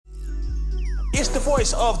It's the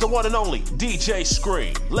voice of the one and only DJ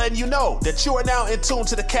Scream, letting you know that you are now in tune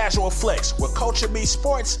to the Casual Flex, where culture meets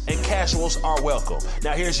sports and casuals are welcome.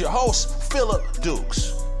 Now here's your host, Philip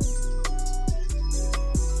Dukes.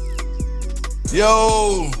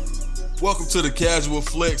 Yo, welcome to the Casual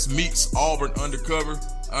Flex meets Auburn Undercover.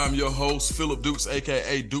 I'm your host, Philip Dukes,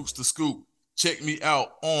 aka Dukes the Scoop. Check me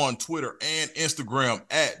out on Twitter and Instagram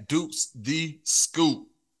at Dukes the Scoop.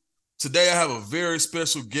 Today I have a very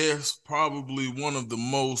special guest, probably one of the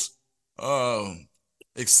most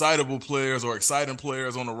exciting players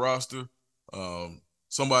on the roster.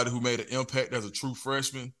 Somebody who made an impact as a true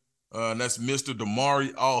freshman, and that's Mr.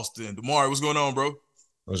 Damari Alston. Damari, what's going on, bro?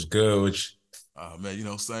 What's good with you?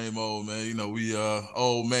 Man, same old, man. We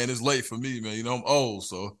old, man. It's late for me, man. I'm old,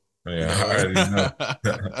 so. Yeah, I already know.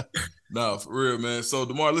 Nah, for real, man. So,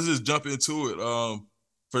 Damari, let's just jump into it.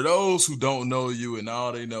 For those who don't know you and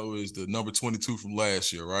all they know is the number 22 from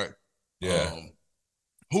last year, right? Yeah.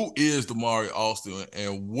 Who is Damari Alston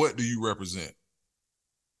and what do you represent?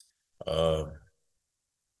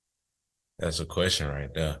 That's a question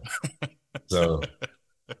right there. So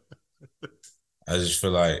I just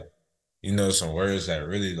feel like, some words that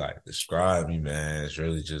really like describe me, man. It's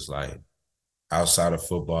really just like outside of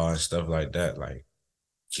football and stuff like that, like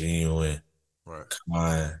genuine, right,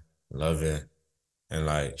 kind, loving, and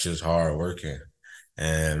like just hard working.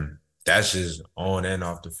 And that's just on and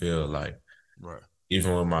off the field. Like, right.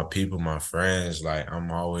 Even with my people, my friends, like I'm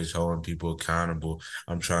always holding people accountable.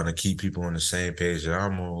 I'm trying to keep people on the same page that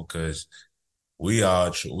I'm on because we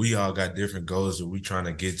all got different goals that we trying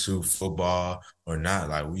to get to, football or not.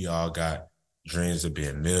 Like we all got dreams of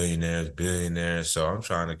being millionaires, billionaires. So I'm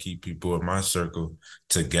trying to keep people in my circle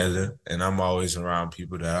together. And I'm always around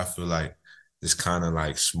people that I feel like is kind of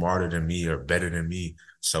like smarter than me or better than me,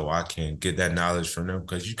 so I can get that knowledge from them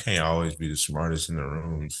because you can't always be the smartest in the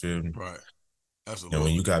room, you feel me? Right. Absolutely. And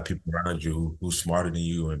when you got people around you who's smarter than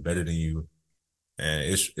you and better than you, and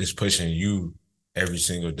it's pushing you every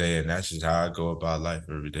single day, and that's just how I go about life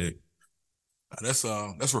every day. That's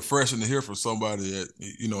refreshing to hear from somebody at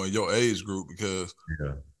in your age group because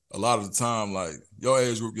a lot of the time, like your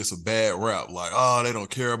age group gets a bad rap, like they don't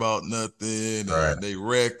care about nothing, right, and they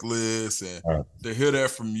reckless, and right. To hear that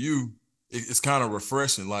from you, it's kind of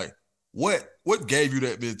refreshing. Like what gave you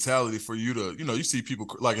that mentality for you to you see people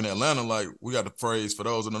like in Atlanta, like we got the phrase for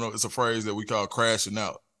those that don't know, it's a phrase that we call crashing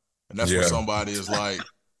out, and that's where somebody is like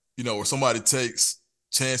where somebody takes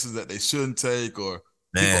chances that they shouldn't take, or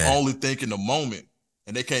people only think in the moment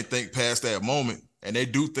and they can't think past that moment, and they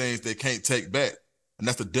do things they can't take back. And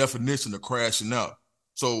that's the definition of crashing out.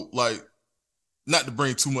 So, like, not to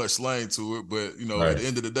bring too much slang to it, but, right. At the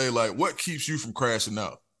end of the day, like, what keeps you from crashing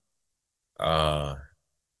out?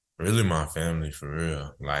 Really my family, for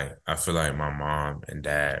real. Like, I feel like my mom and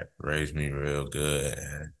dad raised me real good.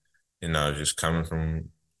 And, just coming from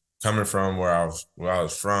where I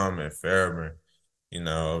was from in Fairburn,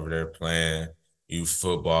 over there playing youth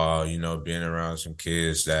football, being around some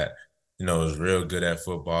kids that, was real good at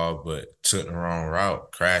football, but took the wrong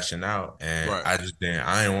route, crashing out. And right. I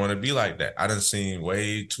didn't want to be like that. I done seen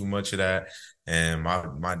way too much of that. And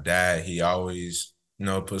my dad, he always,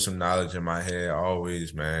 put some knowledge in my head,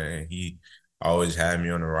 always, man. He always had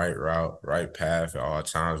me on the right route, right path at all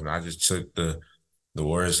times. And I just took the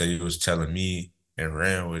words that he was telling me and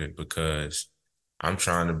ran with it because I'm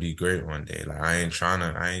trying to be great one day. Like I ain't trying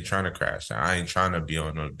to crash. I ain't trying to be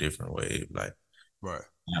on no different wave. Like, right.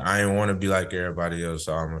 I ain't want to be like everybody else,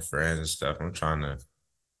 all my friends and stuff.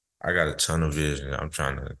 I got a ton of vision. I'm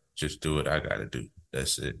trying to just do what I got to do.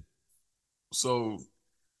 That's it. So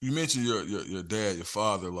you mentioned your dad, your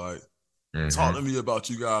father, like, talk to me about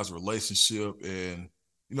you guys' relationship and,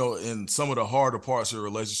 in some of the harder parts of your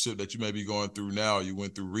relationship that you may be going through now, you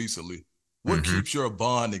went through recently. What keeps your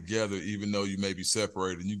bond together, even though you may be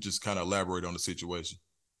separated? And you just kind of elaborate on the situation.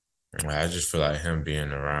 I just feel like him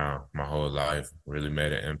being around my whole life really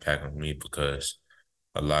made an impact on me because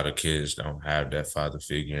a lot of kids don't have that father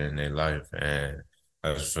figure in their life. And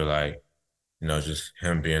I just feel like, just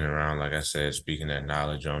him being around, like I said, speaking that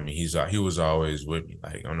knowledge on me. He was always with me,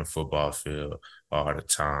 like on the football field all the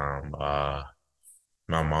time.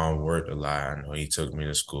 My mom worked a lot. I know he took me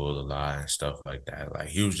to school a lot and stuff like that.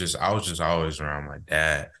 Like I was just always around my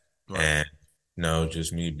dad. Right. And,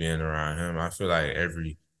 just me being around him, I feel like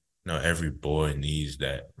every boy needs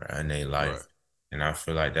that right, in their life. Right. And I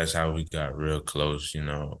feel like that's how we got real close.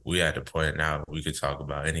 We had to point out we could talk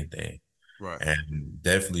about anything. Right. And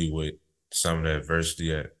definitely with some of the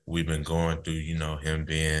adversity that we've been going through, him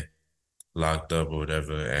being locked up or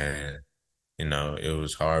whatever. And, it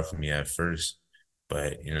was hard for me at first.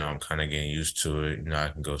 But, I'm kind of getting used to it. I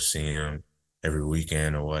can go see him every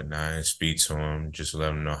weekend or whatnot and speak to him, just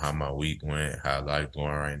let him know how my week went, how life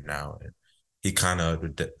going right now. And he kind of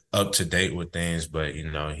up to date with things, but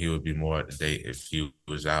he would be more up to date if he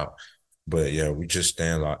was out. But yeah, we just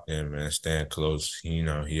stand locked in, man, stand close.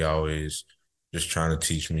 He always just trying to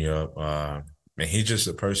teach me up. And he's just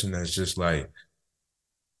a person that's just like,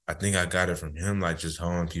 I think I got it from him, like just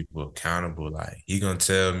holding people accountable. Like he's not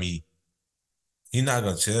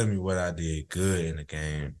gonna tell me what I did good in the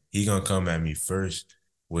game. He gonna come at me first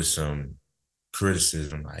with some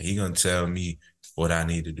criticism. Like he gonna tell me what I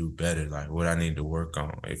need to do better, like what I need to work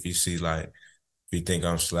on. If you think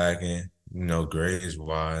I'm slacking, grades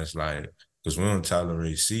wise, like, because we don't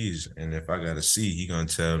tolerate C's. And if I got a C, he gonna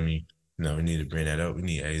tell me, we need to bring that up. We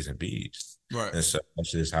need A's and B's. Right. And so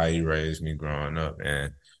that's just how he raised me growing up.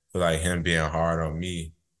 And I feel like him being hard on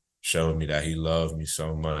me showed me that he loved me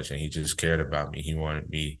so much and he just cared about me. He wanted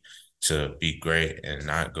me to be great and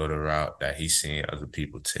not go the route that he's seen other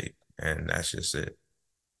people take. And that's just it.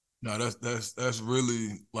 No, that's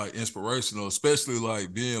really like inspirational, especially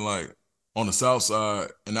like being like on the South Side.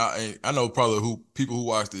 And I know probably people who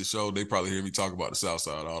watch this show, they probably hear me talk about the South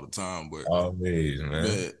Side all the time. But always,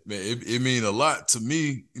 man, it mean a lot to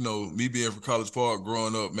me. Me being from College Park,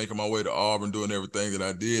 growing up, making my way to Auburn, doing everything that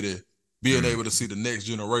I did, and being able to see the next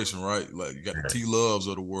generation, right? Like you got the T Loves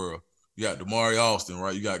of the world, you got Damari, Alston,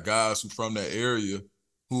 right? You got guys who from that area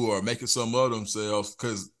who are making something of themselves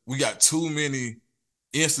because we got too many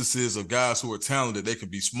instances of guys who are talented, they can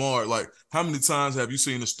be smart. Like, how many times have you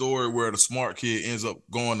seen a story where the smart kid ends up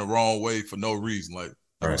going the wrong way for no reason? Like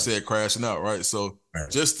we said, crashing out, right? So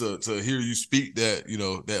just to hear you speak that,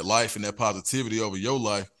 that life and that positivity over your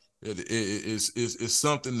life, it's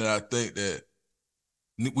something that I think that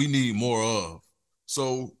we need more of.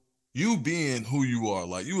 So you being who you are,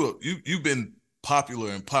 like you've been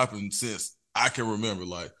popular and popping since I can remember.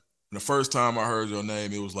 Like, the first time I heard your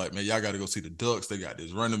name, it was like, man, y'all got to go see the Ducks. They got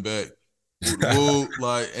this running back.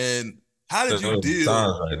 Like, and how did you deal?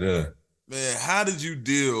 Like that. Man, how did you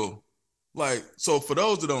deal? Like, so for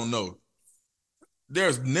those that don't know,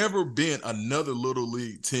 there's never been another little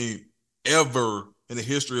league team ever in the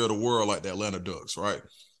history of the world like the Atlanta Ducks, right?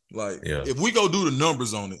 Like, if we go do the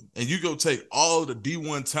numbers on it and you go take all the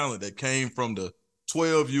D1 talent that came from the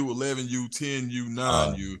 12U, 11U, 10U,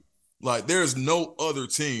 9U, like, there's no other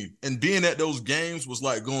team. And being at those games was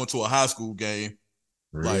like going to a high school game.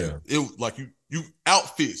 Like, it was like you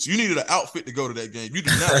outfits. You needed an outfit to go to that game. You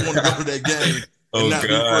did not want to go to that game and not be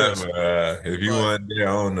fresh. If you weren't there,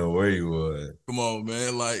 I don't know where you was. Come on,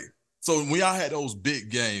 man. Like, so when y'all had those big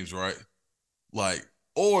games, right? Like,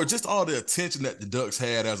 or just all the attention that the Ducks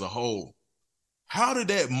had as a whole, how did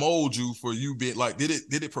that mold you for you being, like, did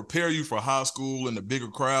it prepare you for high school and the bigger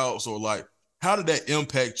crowds? Or like, how did that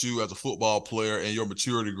impact you as a football player and your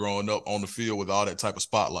maturity growing up on the field with all that type of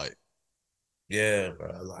spotlight? Yeah,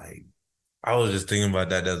 bro. Like, I was just thinking about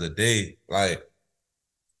that the other day. Like,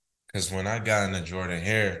 because when I got into Jordan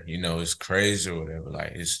hair, it's crazy or whatever.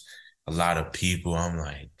 Like, it's a lot of people. I'm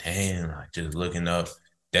like, damn, like just looking up.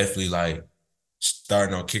 Definitely like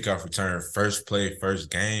starting on kickoff return, first play,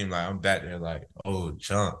 first game. Like, I'm back there like, oh,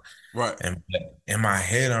 jump. Right. And in my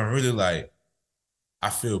head, I'm really like, I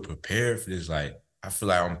feel prepared for this. Like, I feel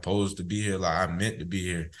like I'm supposed to be here. Like, I'm meant to be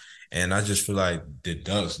here. And I just feel like the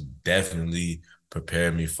Ducks definitely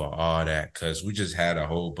prepared me for all that because we just had a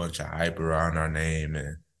whole bunch of hype around our name.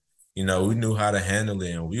 And, we knew how to handle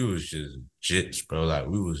it. And we was just jits, bro. Like,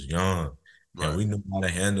 we was young. Right. And we knew how to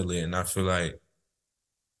handle it. And I feel like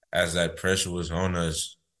as that pressure was on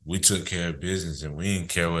us, we took care of business and we didn't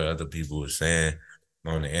care what other people were saying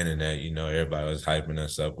on the internet. Everybody was hyping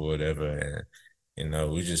us up or whatever. And,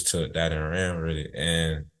 we just took that and ran with it.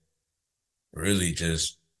 And really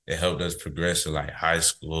just, it helped us progress to like high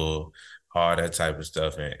school, all that type of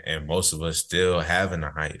stuff. And most of us still having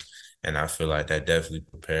a hype. And I feel like that definitely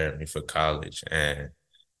prepared me for college. And,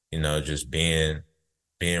 just being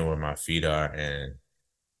where my feet are and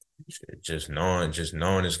just knowing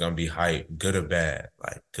it's going to be hype, good or bad,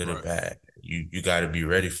 like good or bad. You got to be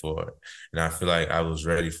ready for it. And I feel like I was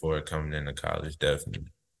ready for it coming into college,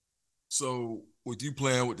 definitely. So with you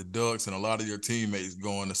playing with the Ducks and a lot of your teammates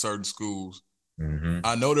going to certain schools,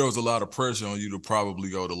 I know there was a lot of pressure on you to probably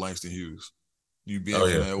go to Langston Hughes. You being from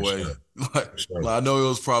that way. Sure. Like, I know it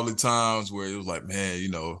was probably times where it was like, man,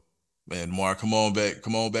 man, Mark, come on back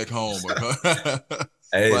home.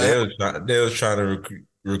 Hey, they was trying to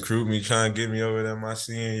recruit me, trying to get me over there my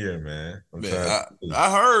senior year, man.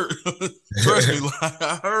 I heard. Trust me, like,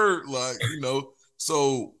 I heard, like,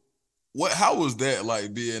 so how was that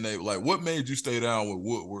like being able, like, what made you stay down with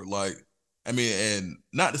Woodward? Like, I mean, and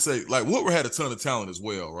not to say, like, Woodward had a ton of talent as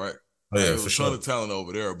well, right? Oh Like yeah, it was for a ton sure. of talent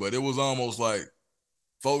over there, but it was almost like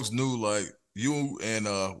folks knew like you and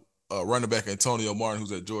running back Antonio Martin,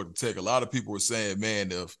 who's at Georgia Tech. A lot of people were saying,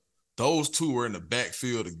 man, if those two were in the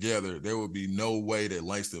backfield together, there would be no way that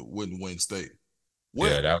Langston wouldn't win state.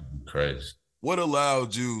 What Yeah, that would be crazy. what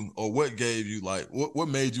allowed you, or what gave you, like what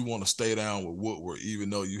made you want to stay down with Woodward, even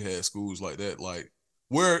though you had schools like that, like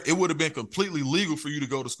where it would have been completely legal for you to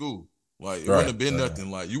go to school. Like it wouldn't Right. have been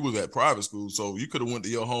nothing. Like you was at private school, so you could have went to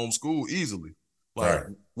your home school easily. Like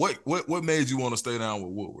Right. what made you want to stay down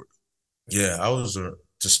with Woodward? Yeah, I was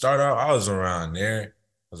to start out. I was around there.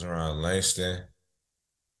 I was around Langston,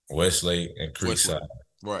 Westlake, and Westlake. Creekside,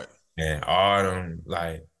 Right. and all them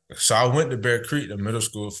like. So I went to Bear Creek, the middle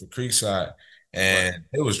school for Creekside, Right. and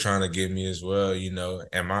it was trying to get me as well,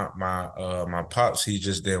 And my pops, he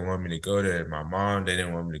just didn't want me to go there. My mom, they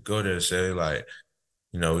didn't want me to go there. So they like,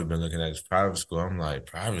 we've been looking at this private school. I'm like,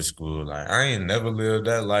 private school? Like, I ain't never lived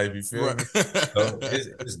that life, you feel Right. me? So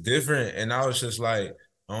it's different. And I was just like,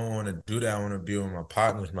 I don't want to do that. I want to be with my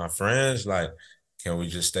partners, my friends. Like, can we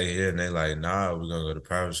just stay here? And they like, nah, we're gonna go to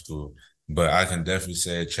private school. But I can definitely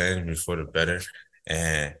say it changed me for the better.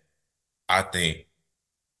 And I think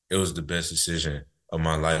it was the best decision of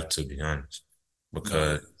my life, to be honest. No.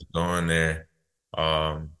 Because going there,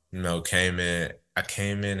 I came in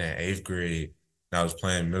at 8th grade and I was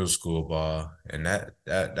playing middle school ball, and that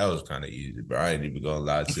was kind of easy, bro. I ain't even gonna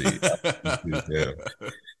lie to you. Yeah.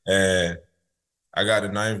 And I got to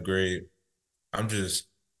 9th grade.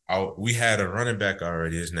 We had a running back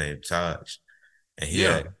already. His name Taj, and he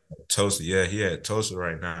Yeah. had Tosa. Yeah, he had Tosa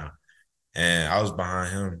right now, and I was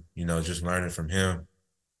behind him. Just learning from him,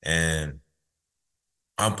 and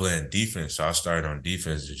I'm playing defense. So I started on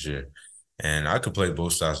defense this year, and I could play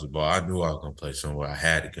both sides of the ball. I knew I was gonna play somewhere. I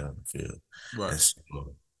had to get on the field, Right. and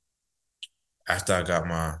so after I got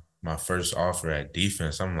my first offer at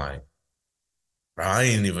defense, I'm like, bro, I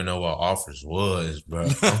didn't even know what offers was, bro.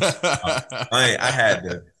 I had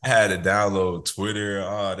to download Twitter,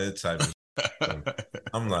 all that type of stuff.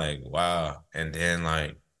 I'm like, wow. And then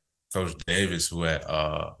like Coach Davis, who at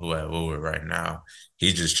Woodward right now,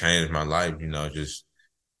 he just changed my life, just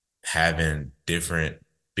having different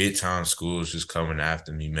big time schools just coming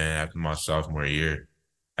after me, man, after my sophomore year.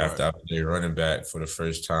 Right. After I played running back for the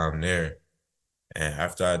first time there. And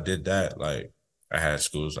after I did that, like I had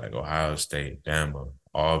schools like Ohio State, Bama,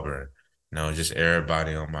 Auburn, just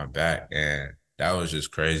everybody on my back. And that was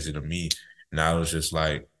just crazy to me. And I was just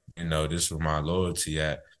like, this is where my loyalty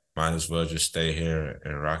at. Might as well just stay here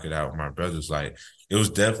and rock it out with my brothers. Like it was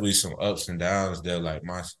definitely some ups and downs there. Like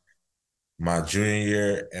my junior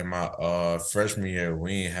year and my freshman year,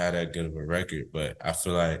 we ain't had that good of a record. But I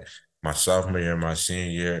feel like my sophomore year and my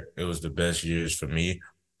senior year, it was the best years for me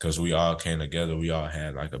because we all came together. We all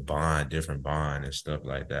had like a bond, different bond and stuff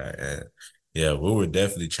like that. And yeah, we would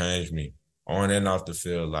definitely change me on and off the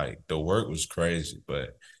field. Like the work was crazy,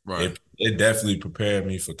 but Right. it definitely prepared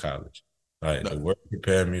me for college. Like No. the work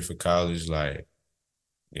prepared me for college. Like,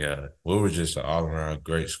 yeah, we were just an all around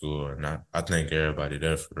great school. And I thank everybody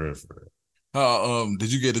there for real, for real. How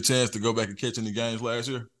did you get a chance to go back and catch any games last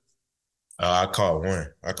year? I caught one.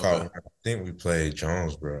 I caught Okay. one. I think we played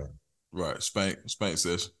Jonesboro. Right. Spank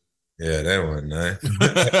session. Yeah, that wasn't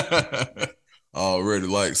none. Already.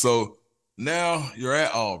 Like, so now you're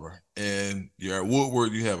at Auburn and you're at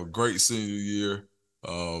Woodward. You have a great senior year.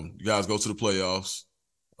 You guys go to the playoffs.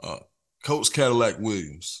 Uh, Coach Cadillac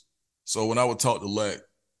Williams. So when I would talk to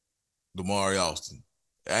Damari Alston,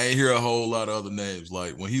 I ain't hear a whole lot of other names.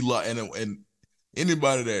 Like when he and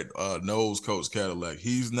anybody that knows Coach Cadillac,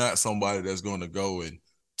 he's not somebody that's going to go and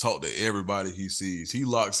talk to everybody he sees. He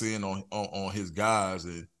locks in on his guys,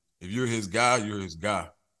 and if you're his guy, you're his guy.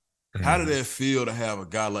 How did that feel to have a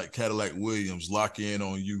guy like Cadillac Williams lock in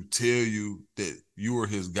on you, tell you that you were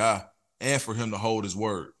his guy, and for him to hold his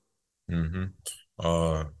word? Mm-hmm.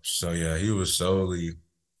 So yeah, he was solely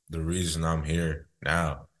the reason I'm here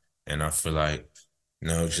now. And I feel like,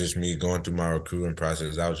 just me going through my recruiting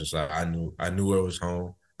process, I was just like, I knew where was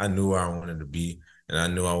home. I knew where I wanted to be. And I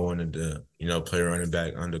knew I wanted to, play running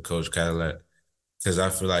back under Coach Cadillac. Cause I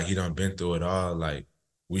feel like he done been through it all. Like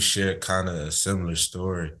we share kind of a similar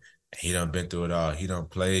story. He done been through it all. He done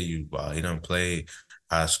played youth ball. He done played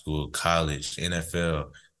high school, college,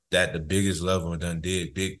 NFL. That the biggest level and done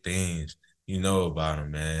did big things. You know about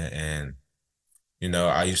him, man. And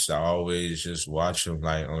I used to always just watch him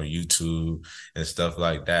like on YouTube and stuff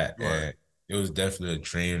like that. Right. And it was definitely a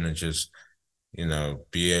dream to just,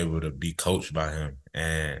 be able to be coached by him.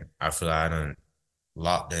 And I feel like I done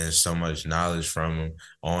locked in so much knowledge from him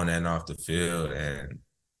on and off the field. And,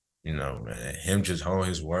 man, him just holding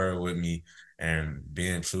his word with me and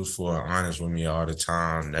being truthful and honest with me all the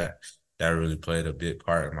time, that really played a big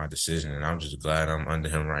part in my decision. And I'm just glad I'm under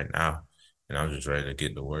him right now. And I'm just ready to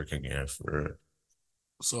get to work again for real.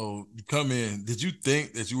 So you come in, did you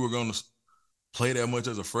think that you were going to play that much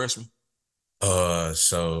as a freshman?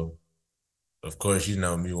 So of course, you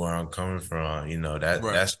know me where I'm coming from. You know,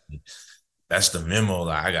 Right. that's the memo.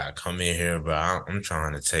 Like, I gotta come in here, bro. I'm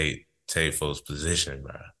trying to take folks' position,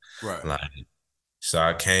 bro. Right. Like, so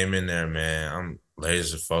I came in there, man. I'm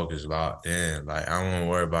laser focused, locked in. Like, I don't want to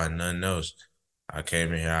worry about nothing else. I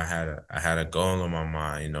came in here. I had a goal in my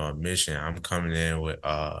mind. You know, a mission. I'm coming in with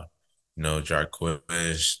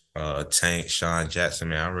Jarquez, Tank, Sean Jackson.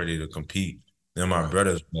 Man, I'm ready to compete. They're my Right.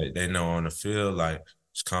 brothers, but they know on the field, like,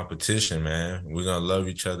 it's competition, man. We're gonna love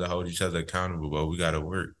each other, hold each other accountable, but we gotta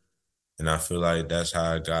work. And I feel like that's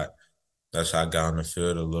how I got on the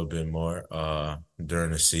field a little bit more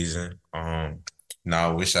during the season. Now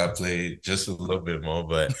I wish I played just a little bit more,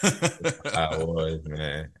 but I was,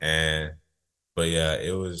 man. But yeah,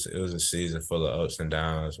 it was a season full of ups and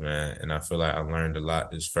downs, man. And I feel like I learned a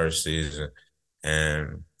lot this first season.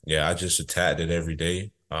 And yeah, I just attacked it every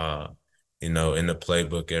day. In the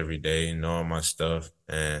playbook every day, knowing my stuff.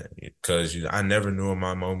 And because I never knew when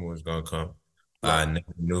my moment was gonna come. I Right.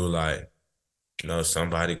 never knew, like,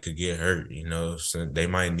 somebody could get hurt, so they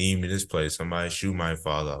might need me this play. Somebody's shoe might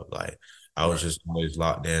fall off. Like, I was Right. just always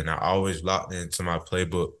locked in. I always locked into my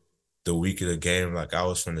playbook the week of the game, like I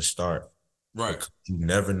was from the start. Right. Because you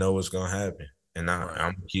never know what's gonna happen. And I'm Right.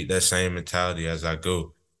 gonna keep that same mentality as I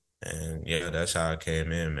go. And yeah, that's how I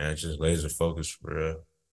came in, man. Just laser focused for real.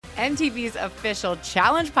 MTV's official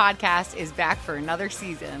Challenge podcast is back for another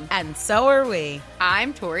season. And so are we.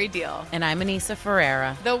 I'm Tori Deal. And I'm Anissa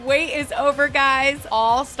Ferreira. The wait is over, guys.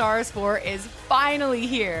 All Stars 4 is finally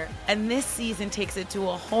here. And this season takes it to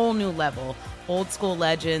a whole new level. Old school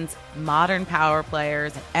legends, modern power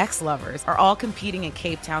players, and ex-lovers are all competing in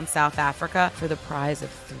Cape Town, South Africa for the prize of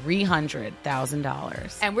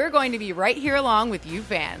 $300,000. And we're going to be right here along with you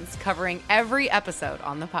fans, covering every episode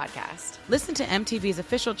on the podcast. Listen to MTV's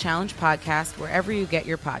official Challenge podcast wherever you get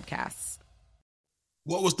your podcasts.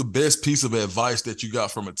 What was the best piece of advice that you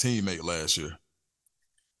got from a teammate last year?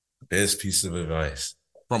 Best piece of advice.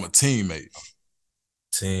 From a teammate.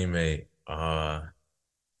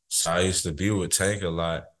 So I used to be with Tank a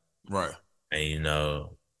lot. Right. And,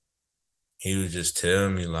 he would just tell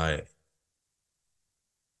me, like,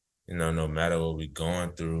 no matter what we're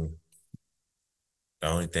going through, the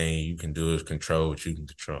only thing you can do is control what you can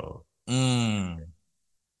control.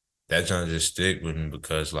 That junk just stick with me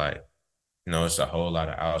because, like, it's a whole lot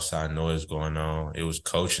of outside noise going on. It was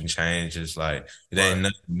coaching changes. Like, it ain't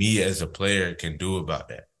nothing me as a player can do about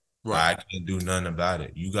that. Right. I can't do nothing about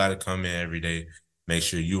it. You got to come in every day, make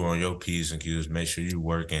sure you on your P's and Q's, make sure you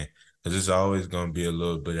working, because it's always going to be a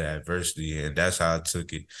little bit of adversity, and that's how I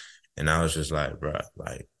took it. And I was just like, bro,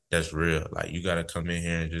 like, that's real. Like, you got to come in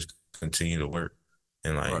here and just continue to work,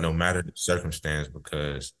 and, like, no matter the circumstance,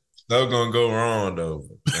 because stuff going to go wrong, though.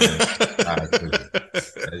 That's how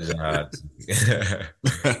I took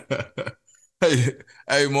it.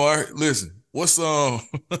 Hey, Mark, listen, what's I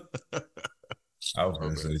was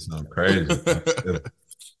going to say something crazy.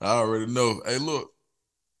 I already know. Hey, look.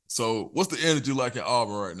 So, what's the energy like in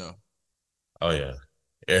Auburn right now? Oh yeah,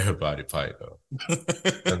 everybody pipe though.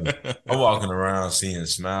 I'm walking around seeing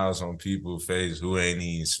smiles on people's face who ain't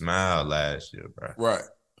even smiled last year, bro. Right.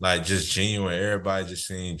 Like, just genuine. Everybody just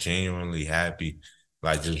seemed genuinely happy,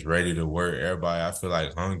 like, just ready to work. Everybody, I feel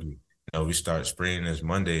like, hungry. We start spring this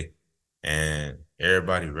Monday, and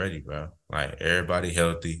everybody ready, bro. Like, everybody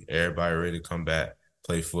healthy. Everybody ready to come back,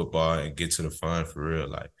 play football, and get to the fun for real.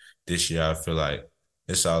 Like, this year, I feel like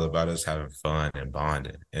it's all about us having fun and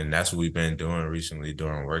bonding. And that's what we've been doing recently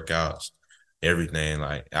during workouts, everything.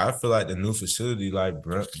 Like, I feel like the new facility, like,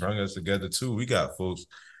 bring us together too. We got folks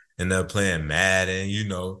in there playing Madden, you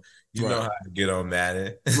know how to get on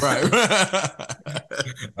Madden. Right.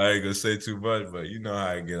 I ain't gonna say too much, but you know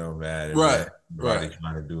how to get on Madden. Right. Everybody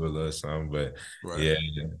trying to do a little something. But yeah,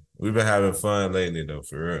 we've been having fun lately though,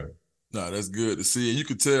 for real. No, that's good to see. And you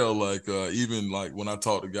could tell, like, even like when I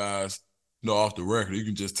talk to guys, off the record, you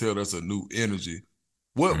can just tell there's a new energy.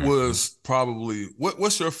 What was probably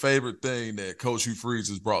what's your favorite thing that Coach Hugh Freeze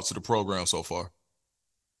has brought to the program so far?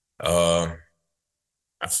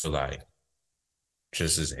 I feel like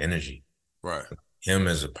just his energy. Right. Him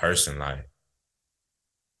as a person, like,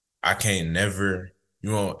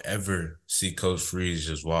 you won't ever see Coach Freeze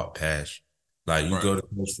just walk past you. Like, you go to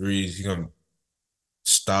Coach Freeze, he's gonna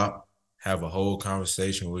stop, have a whole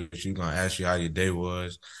conversation with you, gonna ask you how your day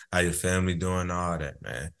was, how your family doing, all that,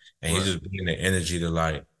 man. And he's just bringing the energy to,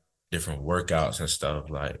 like, different workouts and stuff.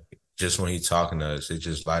 Like just when he talking to us, it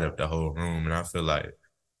just light up the whole room. And I feel like,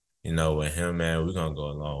 with him, man, we're gonna go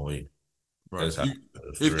a long way. Right. That's how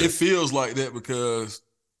It feels like that because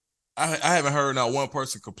I haven't heard not one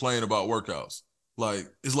person complain about workouts. Like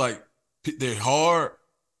it's like they're hard,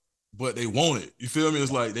 but they want it. You feel me?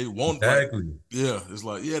 It's like they want exactly. it's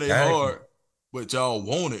like they Exactly. hard, but y'all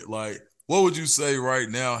want it. Like, what would you say right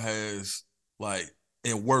now has like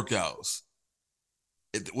in workouts?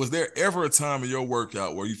 Was there ever a time in your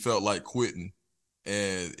workout where you felt like quitting?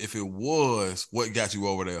 And if it was, what got you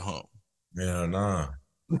over that hump? Yeah, nah.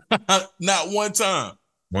 Not one time.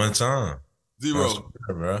 One time. Zero.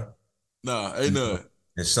 Bro. Nah, ain't none.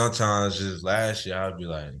 And sometimes just last year I'd be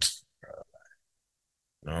like,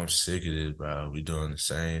 I'm sick of this, bro. We doing the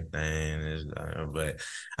same thing. But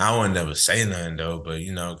I would never say nothing though. But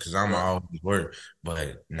because I'm always work.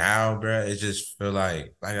 But now, bro, it just feel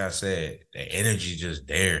like I said, the energy just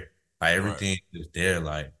there. Like everything is there.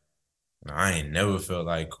 Like I ain't never felt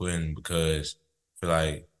like quitting because I feel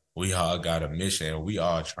like we all got a mission and we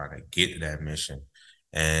all trying to get to that mission.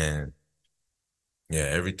 And yeah,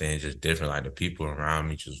 everything is just different. Like the people around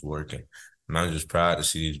me just working. And I'm just proud to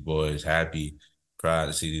see these boys happy, proud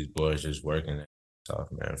to see these boys just working. Tough,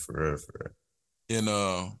 man, for real, for real.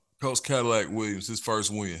 And Coach Cadillac Williams, his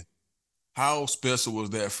first win, how special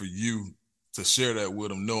was that for you to share that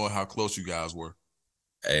with him, knowing how close you guys were?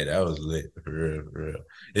 Hey, that was lit, for real, for real.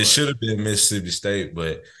 It should have been Mississippi State,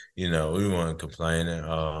 but, we weren't complaining.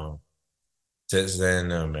 Texas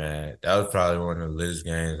A&M, man, that was probably one of the latest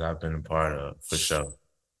games I've been a part of, for sure.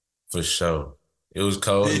 For sure. It was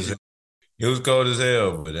cold as hell. It was cold as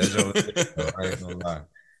hell, but that's I ain't gonna lie.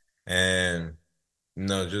 And,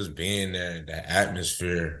 just being there, the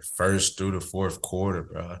atmosphere, first through the fourth quarter,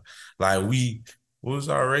 bro. Like, what was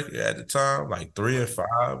our record at the time? Like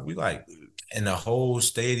 3-5. We and the whole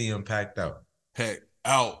stadium packed out. Packed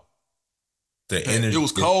out. The energy. It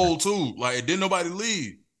was cold too. Like, didn't nobody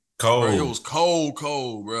leave. Cold. Bro, it was cold,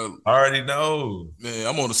 bro. I already know. Man,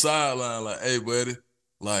 I'm on the sideline like, hey, buddy.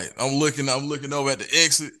 Like, I'm looking over at the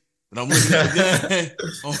exit, and I'm looking at the game.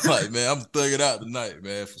 I'm like, man, I'm thugging out tonight,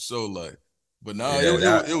 man, for sure. Like, but no,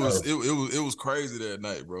 it was crazy that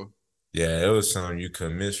night, bro. Yeah, it was something you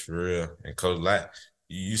could miss for real. And Coach Lack,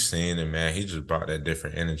 you seen it, man. He just brought that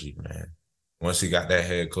different energy, man. Once he got that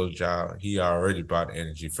head coach job, he already brought the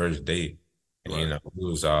energy first day. And, we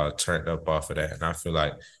was all turned up off of that. And I feel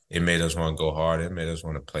like it made us want to go hard. It made us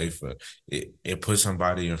want to play for it. It put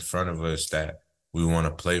somebody in front of us that we want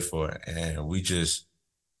to play for. And we just,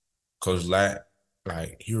 Coach Lack,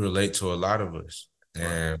 he relate to a lot of us.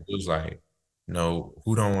 And it was like,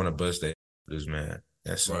 who don't want to bust this, man?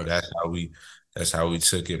 And so that's how we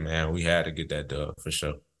took it, man. We had to get that dub for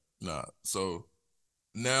sure. Nah, so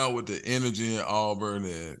now with the energy in Auburn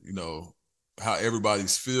and, how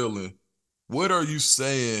everybody's feeling, what are you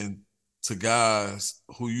saying to guys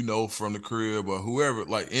who from the crib or whoever,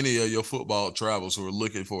 like any of your football travels who are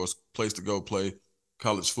looking for a place to go play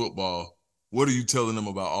college football? What are you telling them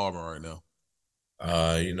about Auburn right now?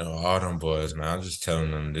 All them boys, man, I'm just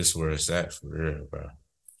telling them this is where it's at for real, bro.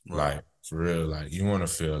 Like, for real, like, you want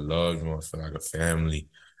to feel loved, you want to feel like a family,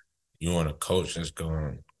 you want a coach that's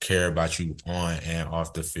going to care about you on and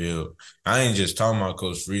off the field. I ain't just talking about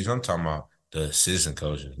Coach Freeze, I'm talking about the assistant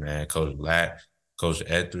coaches, man. Coach Lack, Coach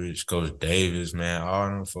Etheridge, Coach Davis, man, all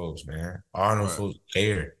them folks, man. All them folks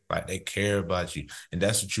care. Like, they care about you. And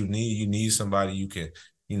that's what you need. You need somebody you can,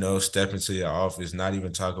 step into your office, not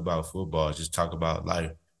even talk about football, just talk about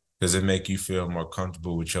life. Because it make you feel more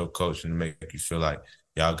comfortable with your coach and make you feel like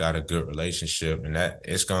y'all got a good relationship. And that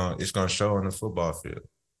it's gonna show on the football field.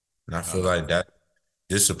 And I feel like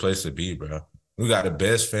this is a place to be, bro. We got the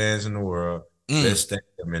best fans in the world. Best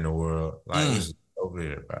stadium in the world. Like, it's over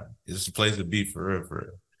here, bro. It's a place to be for real, for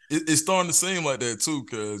real. It's starting to seem like that too,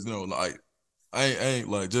 because, like, I ain't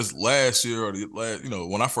like just last year or the last,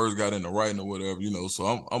 when I first got into writing or whatever,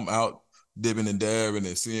 so I'm out dipping and dabbing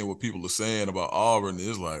and seeing what people are saying about Auburn. And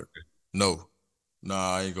it's like, nah,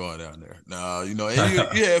 I ain't going down there. Nah, and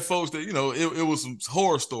you had folks that, it was some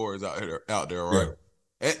horror stories out there, right?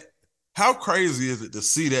 Yeah. And how crazy is it to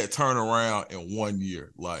see that turn around in 1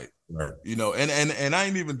 year? Like, and I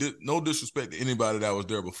ain't even no disrespect to anybody that was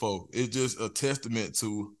there before. It's just a testament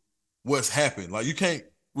to what's happened. Like, you can't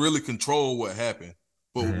really control what happened,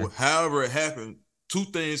 but however it happened, two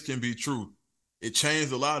things can be true. It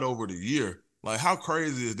changed a lot over the year. Like, how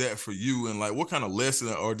crazy is that for you? And like, what kind of lesson,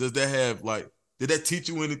 or does that have, like, did that teach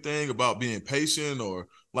you anything about being patient, or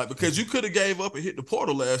like, because you could have gave up and hit the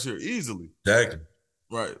portal last year easily. Exactly.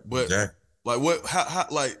 Right. But like, how,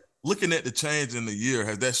 like, looking at the change in the year,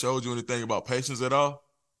 has that showed you anything about patience at all?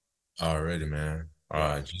 Already, man.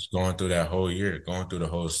 Right. Just going through that whole year, going through the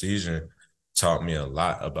whole season taught me a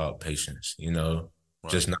lot about patience, Right.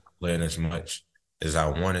 just not playing as much as I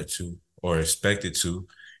wanted to or expected to.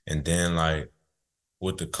 And then like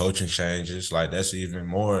with the coaching changes, like that's even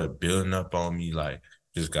more building up on me, like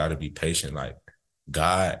just gotta be patient. Like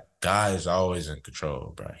God is always in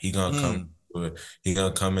control, bro. He gonna come Mm. to it, he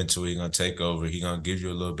gonna come into it, he gonna take over, he gonna give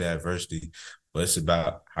you a little bit of adversity. But it's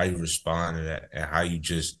about how you respond to that and how you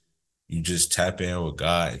just tap in with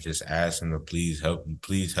God and just ask him to please help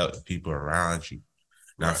the people around you.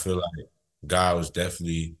 And I Right. feel like God was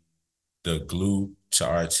definitely the glue to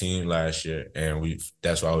our team last year, and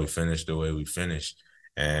that's why we finished the way we finished.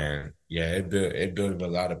 And yeah, it built a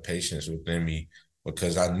lot of patience within me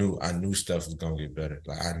because I knew stuff was gonna get better.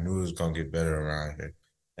 Like I knew it was gonna get better around here.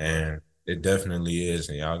 Right. And it definitely is,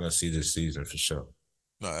 and y'all gonna see this season for sure.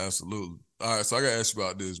 No, absolutely. All right, so I gotta ask you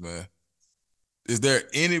about this, man. Is there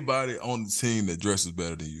anybody on the team that dresses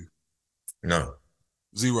better than you? No.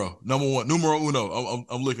 Zero. Number one, numero uno.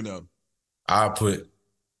 I'm looking at him. I'll put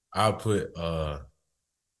I'll put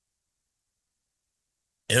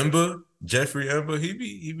Ember, Jeffrey Ember, he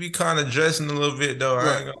be kind of dressing a little bit though. I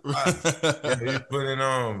Right. ain't gonna lie. Yeah, he putting it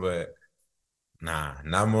on, but nah,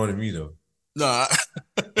 not more than me though. Nah.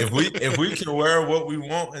 If we can wear what we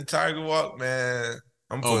want in Tiger Walk, man,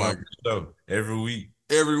 I'm Oh putting my. on the show every week,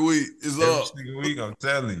 Every week is every up. single week. I'm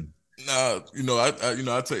telling you. Nah,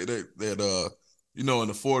 I take that in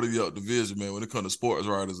the 40 up division, man, when it comes to sports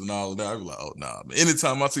writers and all of that, I be like, oh nah, man.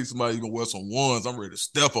 Anytime I see somebody gonna wear some ones, I'm ready to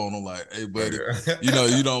step on them like, hey buddy,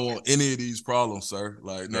 you don't want any of these problems, sir.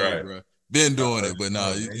 Like, no, Right. bro. Been doing it, but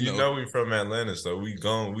nah, No, man. We from Atlanta, so we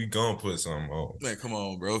gon' put something on. man, come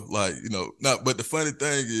on, bro. Like, nah, but the funny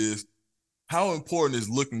thing is, how important is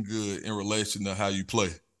looking good in relation to how you play?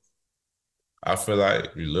 I feel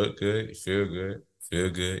like you look good, you feel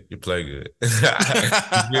good, you play good. You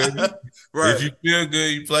feel me? If Right, you feel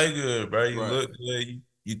good, you play good, bro. You right, look good,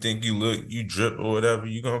 you think you drip or whatever,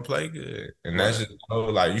 you gonna play good. And that's right,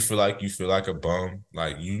 just like you feel like a bum.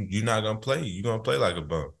 Like you're not gonna play. You gonna play like a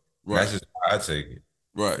bum. And that's right. just how I take it.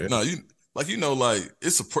 Right. Yeah. No, like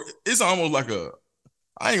it's almost like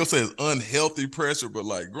I ain't gonna say it's unhealthy pressure, but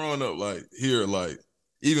like growing up, like here, like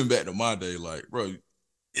even back to my day, like bro,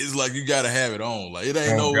 it's like you gotta have it on. Like it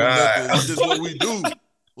ain't Oh no God. nothing. It's just what we do.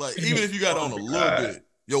 Like even if you got on Oh a little God. bit,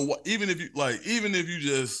 even if you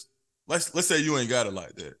just let's say you ain't got it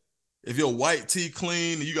like that. If your white tee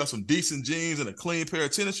clean and you got some decent jeans and a clean pair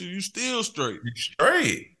of tennis shoes, you still straight. You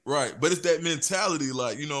straight. Right. But it's that mentality,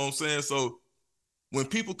 like, you know what I'm saying? So when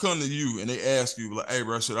people come to you and they ask you, like, hey,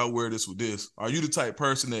 bro, should I wear this with this? Are you the type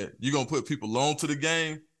person that you're going to put people on to the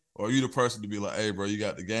game? Or are you the person to be like, hey, bro, you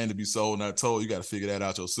got the game to be sold, not told. You got to figure that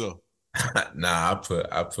out yourself. Nah,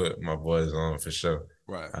 I put my boys on for sure.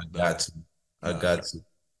 Right. I Nah, got to. I nah. got to.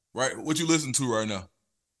 Right. What you listen to right now?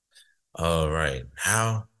 All right.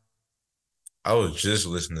 Now I was just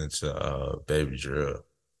listening to Baby Drill.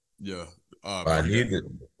 Yeah. But I Yeah. needed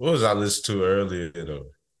what was I listening to earlier though?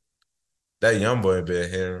 That young boy been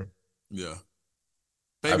here. Yeah.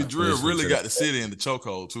 I Baby be Drill listening really to got the that. city in the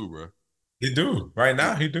chokehold too, bro. He do. Right He,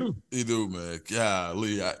 now he do. he do, man.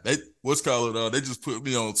 Golly. What's called it? They just put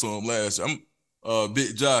me on to him last year. I'm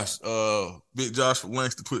Big Josh from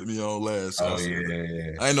Langston put me on last year. Oh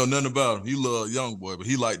yeah. I ain't know nothing about him. He loved Young Boy, but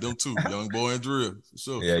he liked them too. Young Boy and Drill, for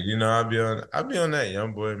sure. Yeah, I be on that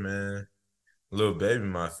young boy, man. Little baby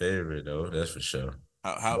my favorite though, that's for sure.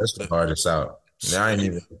 How That's the hardest out. Now I ain't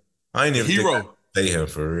even the think I hero, could say him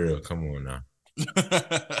for real. Come on now. I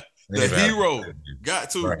ain't the even have to hero say him. got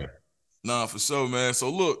to. Right. Nah, for sure, man. So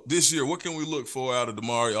look, this year, what can we look for out of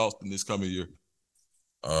Damari Alston this coming year?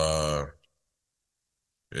 Uh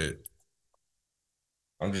it,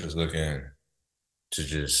 I'm just looking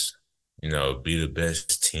to be the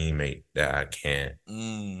best teammate that I can.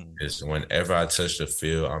 Mm, Is whenever I touch the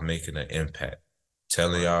field, I'm making an impact.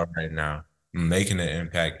 Telling right, y'all right now, I'm making an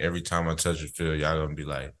impact every time I touch the field. Y'all gonna be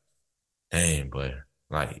like, dang, but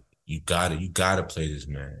like you gotta play this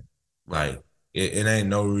man. right, Like it ain't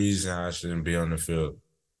no reason I shouldn't be on the field.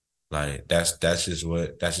 Like that's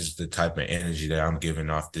just the type of energy that I'm giving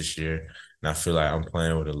off this year. And I feel like I'm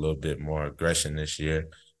playing with a little bit more aggression this year.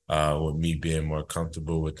 With me being more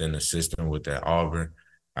comfortable within the system with that Auburn.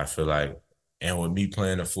 I feel like and with me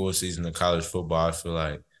playing a full season of college football, I feel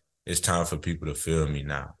like it's time for people to feel me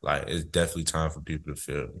now. Like it's definitely time for people to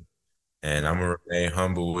feel me. And I'm right. gonna remain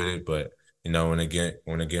humble with it, but when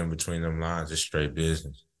again between them lines, it's straight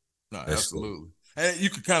business. No, Let's go. absolutely. And you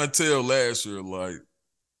could kind of tell last year, like,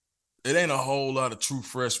 it ain't a whole lot of true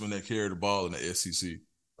freshmen that carry the ball in the SEC.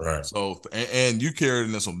 Right. So and you carried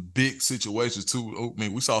into some big situations too. I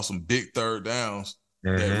mean, we saw some big third downs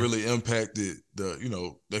that really impacted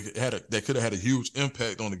that could have had a huge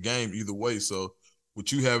impact on the game either way. So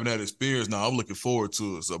with you having that experience now, I'm looking forward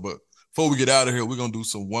to it. So, but before we get out of here, we're gonna do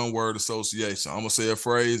some one-word association. I'm gonna say a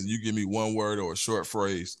phrase, and you give me one word or a short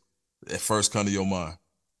phrase that first come to your mind.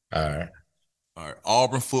 All right. All right.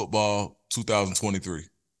 Auburn football 2023.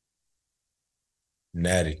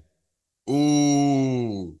 Natty.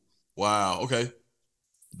 Ooh. Wow. Okay.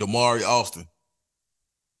 Damari, Alston.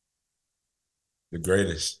 The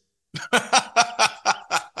greatest.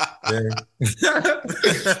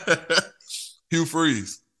 Hugh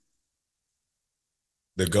Freeze.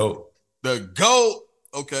 The GOAT. The GOAT.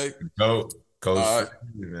 Okay. The GOAT. Coach All right.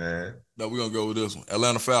 Freeze, man. Now we're gonna go with this one.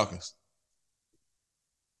 Atlanta Falcons.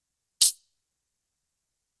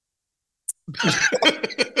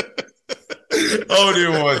 I don't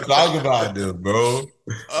even want to talk about them, bro.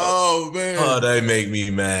 Oh man. Oh, they make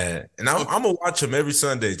me mad. And I'm gonna watch them every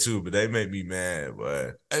Sunday too, but they make me mad,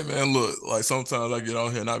 boy. Hey man, look, like sometimes I get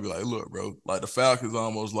on here and I be like, look, bro, like the Falcons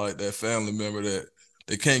almost like that family member that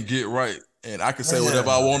they can't get right. And I can say whatever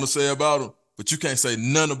I want to say about them, but you can't say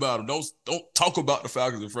none about them. Don't talk about the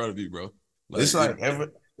Falcons in front of me, bro. Like, It's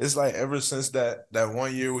like ever since that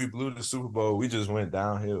 1 year we blew the Super Bowl, we just went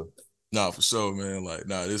downhill. Nah, for sure, man. Like,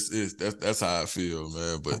 nah, that's how I feel,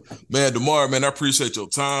 man. But man, Damari, man, I appreciate your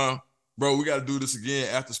time. Bro, we gotta do this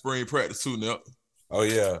again after spring practice too, Nip. Oh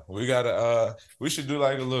yeah. We should do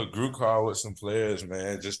like a little group call with some players,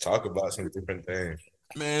 man. Just talk about some different things.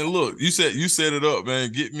 Man, look, you set it up,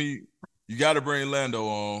 man. You gotta bring Lando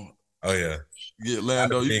on. Oh yeah. Get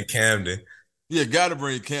Lando. In Camden. Yeah, gotta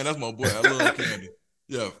bring Cam. That's my boy. I love Camden.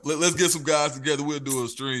 Yeah, let's get some guys together. We'll do a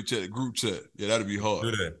stream chat, group chat. Yeah, that'd be hard.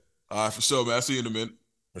 Do that. All right, for sure, man. I'll see you in a minute.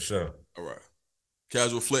 For sure. All right.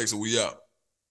 Casual Flex, and we out.